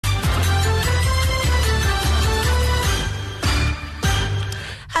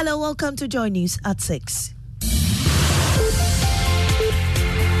Hello, welcome to Joy News at 6.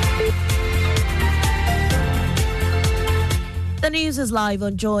 The news is live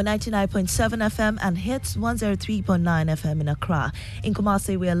on Joy 99.7 FM and hits 103.9 FM in Accra. In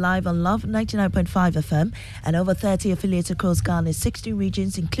Kumasi, we are live on Love 99.5 FM and over 30 affiliates across Ghana's 16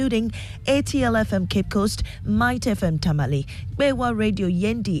 regions, including ATL FM Cape Coast, Might FM Tamale, Bewa Radio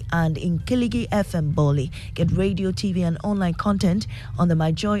Yendi, and in Kiligi FM Boli. Get radio, TV, and online content on the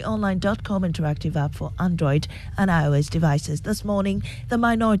myjoyonline.com interactive app for Android and iOS devices. This morning, the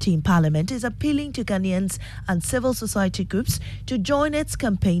minority in Parliament is appealing to Ghanaians and civil society groups to join its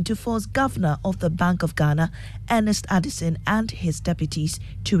campaign to force Governor of the Bank of Ghana, Ernest Addison, and his deputies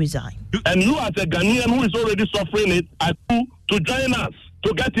to resign. And you, as a Ghanaian who is already suffering it, are to join us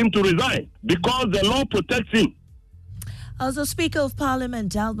to get him to resign because the law protects him. Also, Speaker of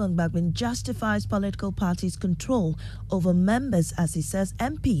Parliament Alban Bagbin justifies political parties' control over members as he says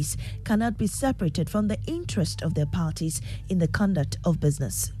MPs cannot be separated from the interest of their parties in the conduct of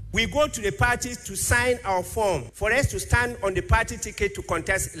business. We go to the parties to sign our form for us to stand on the party ticket to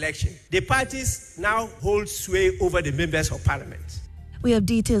contest election. The parties now hold sway over the members of parliament. We have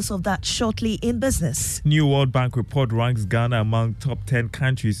details of that shortly in business. New World Bank report ranks Ghana among top 10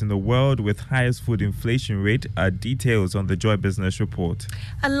 countries in the world with highest food inflation rate. Details on the Joy Business report.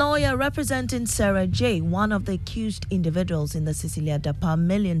 A lawyer representing Sarah J., one of the accused individuals in the Cecilia Dapa $1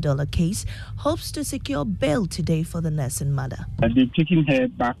 million case, hopes to secure bail today for the nursing mother. They've taken her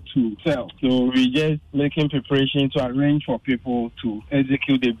back to cell. So we're just making preparation to arrange for people to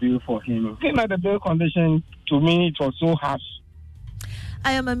execute the bill for him. Looking at the bail condition, to me, it was so harsh.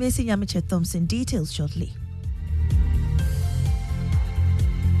 I am Amazing Yamiche Thompson. Details shortly.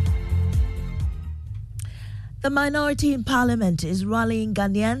 The minority in Parliament is rallying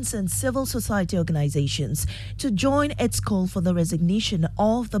Ghanaians and civil society organizations to join its call for the resignation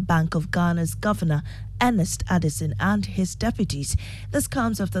of the Bank of Ghana's Governor, Ernest Addison, and his deputies. This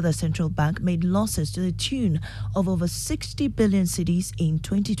comes after the central bank made losses to the tune of over 60 billion cedis in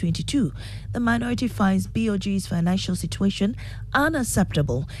 2022. The minority finds BOG's financial situation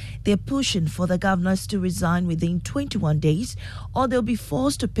unacceptable. They're pushing for the governors to resign within 21 days or they'll be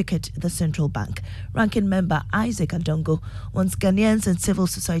forced to picket the central bank. Ranking member Isaac Adongo wants Ghanaians and civil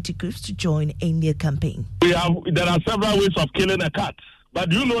society groups to join in their campaign. There are several ways of killing a cat. But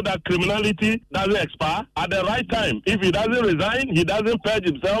you know that criminality doesn't expire at the right time. If he doesn't resign, he doesn't purge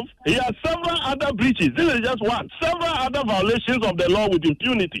himself. He has several other breaches. This is just one. Several other violations of the law with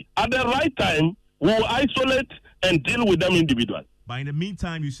impunity. At the right time, we will isolate and deal with them individually. But in the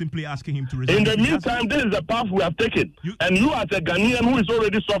meantime, you're simply asking him to resign. In the meantime, this is the path we have taken. And you, as a Ghanaian who is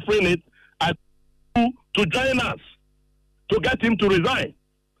already suffering it, are to join us to get him to resign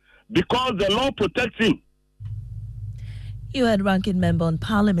because the law protects him. You heard Ranking Member on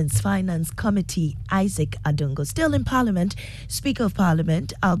Parliament's Finance Committee, Isaac Adongo. Still in Parliament, Speaker of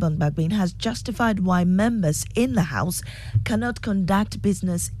Parliament, Alban Bagbin, has justified why members in the House cannot conduct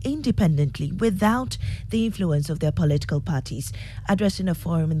business independently without the influence of their political parties. Addressing a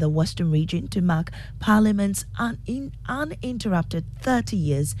forum in the Western region to mark Parliament's uninterrupted 30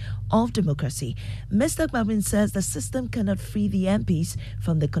 years of democracy, Mr. Bagbin says the system cannot free the MPs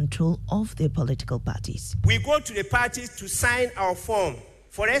from the control of their political parties. We go to the parties to sign our form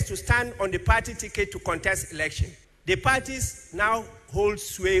for us to stand on the party ticket to contest election. The parties now hold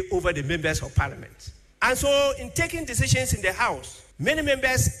sway over the members of parliament. And so in taking decisions in the House, many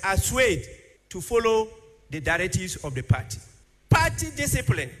members are swayed to follow the directives of the party. Party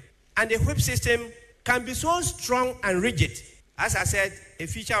discipline and the whip system can be so strong and rigid, as I said, a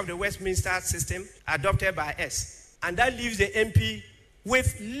feature of the Westminster system adopted by us. And that leaves the MP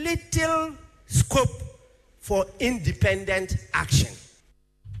with little scope for independent action.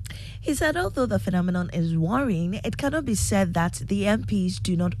 He said although the phenomenon is worrying, it cannot be said that the MPs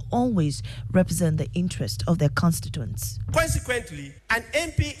do not always represent the interest of their constituents. Consequently, an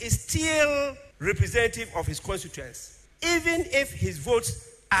MP is still representative of his constituents, even if his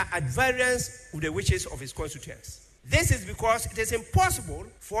votes are at variance with the wishes of his constituents. This is because it is impossible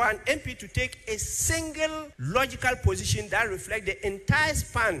for an MP to take a single logical position that reflects the entire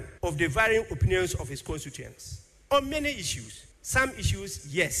span of the varying opinions of his constituents. On many issues, some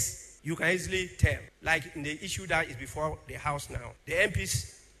issues, yes, you can easily tell. Like in the issue that is before the House now. The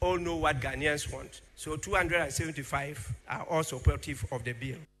MPs all know what Ghanaians want. So 275 are all supportive of the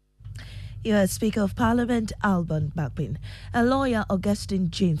bill. U.S. Speaker of Parliament Alban Bagbin, a lawyer Augustine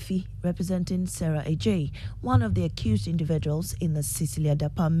Jamefi representing Sarah A.J., one of the accused individuals in the Cecilia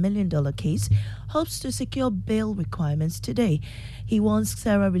Dapa $1 million case, hopes to secure bail requirements today. He wants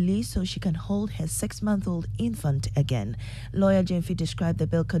Sarah released so she can hold her 6-month-old infant again. Lawyer Jamefi described the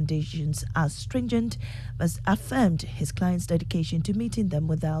bail conditions as stringent, but affirmed his client's dedication to meeting them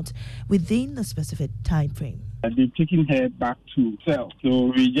within the specific time frame. They've taken her back to cell.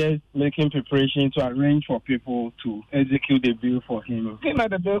 So we're just making preparation to arrange for people to execute the bill for him. Looking at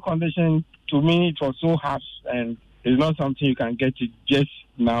the bail condition, to me, it was so harsh, and it's not something you can get it just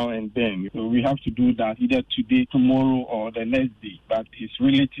now and then. So we have to do that either today, tomorrow, or the next day. But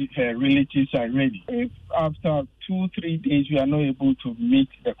her relatives are ready. If after 2-3 days we are not able to meet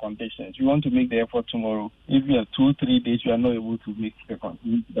the conditions, we want to make the effort tomorrow. If we are 2-3 days we are not able to meet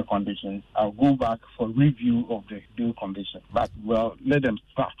the conditions, I'll go back for review of the bill condition. But well, let them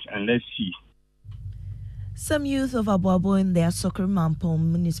start and let's see. Some youth of Aboabo in their Sokor Mampong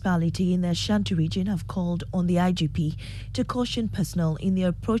municipality in the Ashanti region have called on the IGP to caution personnel in their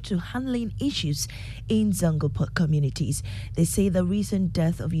approach to handling issues in Zongo communities. They say the recent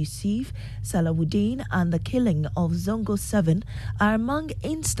death of Yusuf Salawuddin and the killing of Zongo 7 are among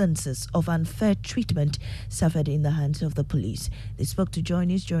instances of unfair treatment suffered in the hands of the police. They spoke to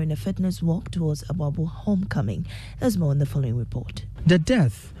journalists during a fitness walk towards Aboabo homecoming. There's more in the following report. The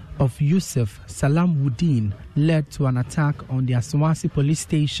death of Yusuf Salawuddin led to an attack on the Aswasi police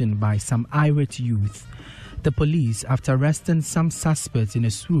station by some irate youth. The police, after arresting some suspects in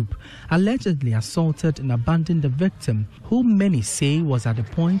a swoop, allegedly assaulted and abandoned the victim, who many say was at the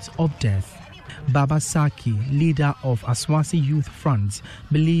point of death. Baba Saki, leader of Aswasi Youth Front,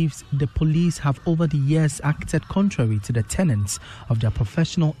 believes the police have over the years acted contrary to the tenets of their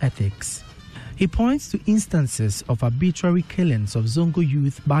professional ethics. He points to instances of arbitrary killings of Zongo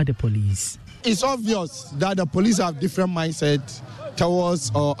youth by the police. It's obvious that the police have different mindset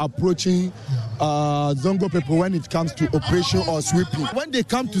towards approaching Zongo people when it comes to operation or sweeping. When they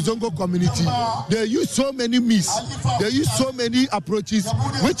come to Zongo community, they use so many myths, they use so many approaches,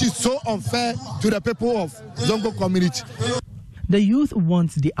 which is so unfair to the people of Zongo community. The youth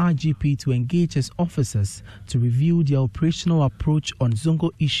wants the IGP to engage his officers to review their operational approach on Zongo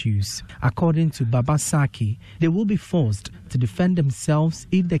issues. According to Baba Saki, they will be forced to defend themselves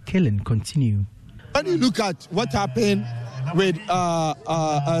if the killing continue. When you look at what happened with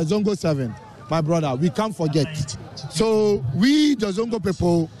Zongo 7, my brother, we can't forget. So we, the Zongo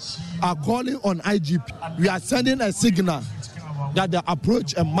people, are calling on IGP. We are sending a signal that the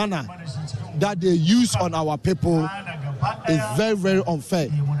approach and manner that they use on our people is very, very unfair.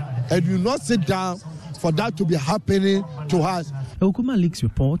 And we will not sit down for that to be happening to us. Okuma Leaks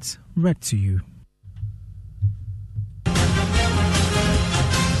reports, read to you.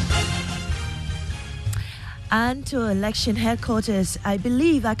 And to election headquarters, I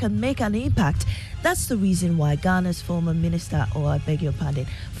believe I can make an impact. That's the reason why Ghana's former minister,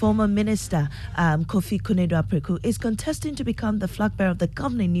 former minister Kofi Konedo-Apreku is contesting to become the flag bearer of the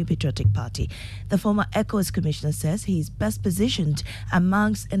governing New Patriotic Party. The former ECOWAS commissioner says he is best positioned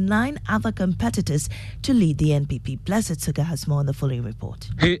amongst 9 other competitors to lead the NPP. Blessed Suga has more on the following report.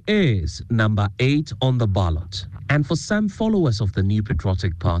 He is number 8 on the ballot. And for some followers of the New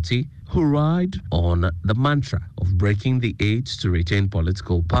Patriotic Party who ride on the mantra of breaking the 8 to retain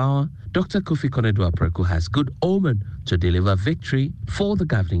political power, Dr. Kofi Konedo-Apreku has good omen to deliver victory for the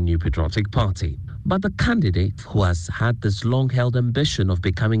governing New Patriotic Party. But the candidate, who has had this long-held ambition of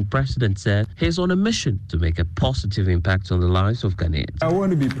becoming president, said he's on a mission to make a positive impact on the lives of Ghanaians. I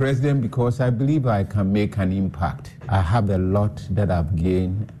want to be president because I believe I can make an impact. I have a lot that I've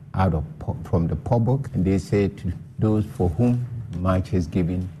gained from the public, and they say to those for whom much is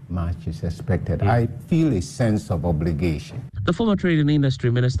given, much is expected. I feel a sense of obligation. The former Trade and Industry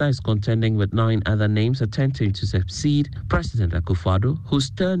Minister is contending with 9 other names attempting to succeed President Akufo-Addo, whose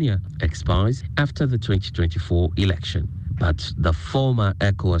tenure expires after the 2024 election. But the former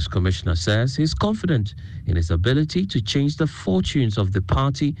ECOWAS commissioner says he's confident in his ability to change the fortunes of the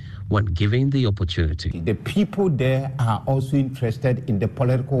party when given the opportunity. The people there are also interested in the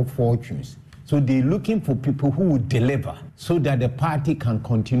political fortunes. So they're looking for people who will deliver so that the party can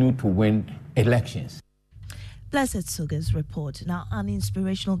continue to win elections. Blessed Suga's report. Now, an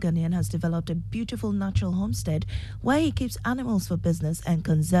inspirational Ghanaian has developed a beautiful natural homestead where he keeps animals for business and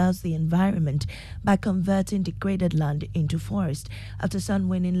conserves the environment by converting degraded land into forest. After sun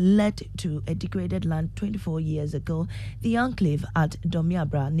winning led to a degraded land 24 years ago, the enclave at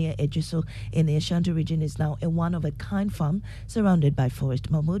Domiabra near Ejiso in the Ashanti region is now a one-of-a-kind farm surrounded by forest.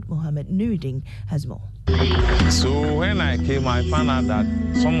 Mahmoud Mohammed Nuruddin has more. So when I came, I found out that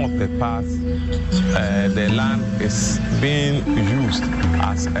some of the parts, the land is being used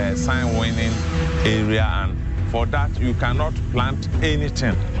as a sign-winning area, and for that you cannot plant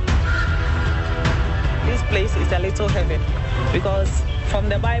anything. This place is a little heaven because from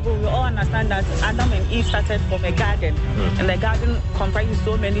the Bible we all understand that Adam and Eve started from a garden, and the garden comprises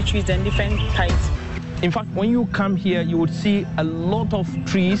so many trees and different types. In fact, when you come here, you would see a lot of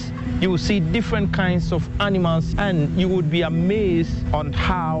trees, you will see different kinds of animals, and you would be amazed on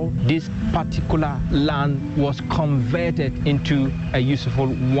how this particular land was converted into a useful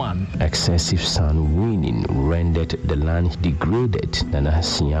one. Excessive sun winning rendered the land degraded.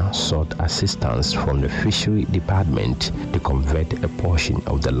 Nanasia sought assistance from the fishery department to convert a portion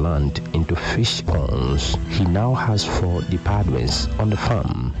of the land into fish ponds. He now has 4 departments on the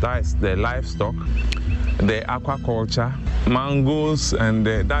farm. That is the livestock, the aquaculture, mangoes, and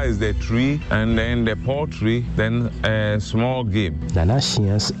that is the tree, and then the poultry, then small game.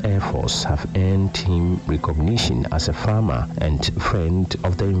 Nanasia's efforts have earned him recognition as a farmer and friend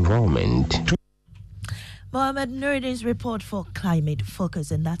of the environment. Mohammed Nuruddin's report for Climate Focus,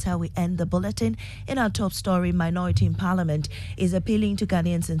 and that's how we end the bulletin. In our top story, Minority in Parliament is appealing to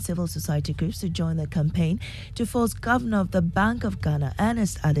Ghanaians and civil society groups to join the campaign to force Governor of the Bank of Ghana,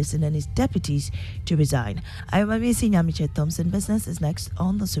 Ernest Addison, and his deputies to resign. I am Amisi Nyamiche Thompson. Business is next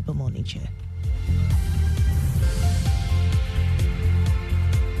on the Super Morning Chair.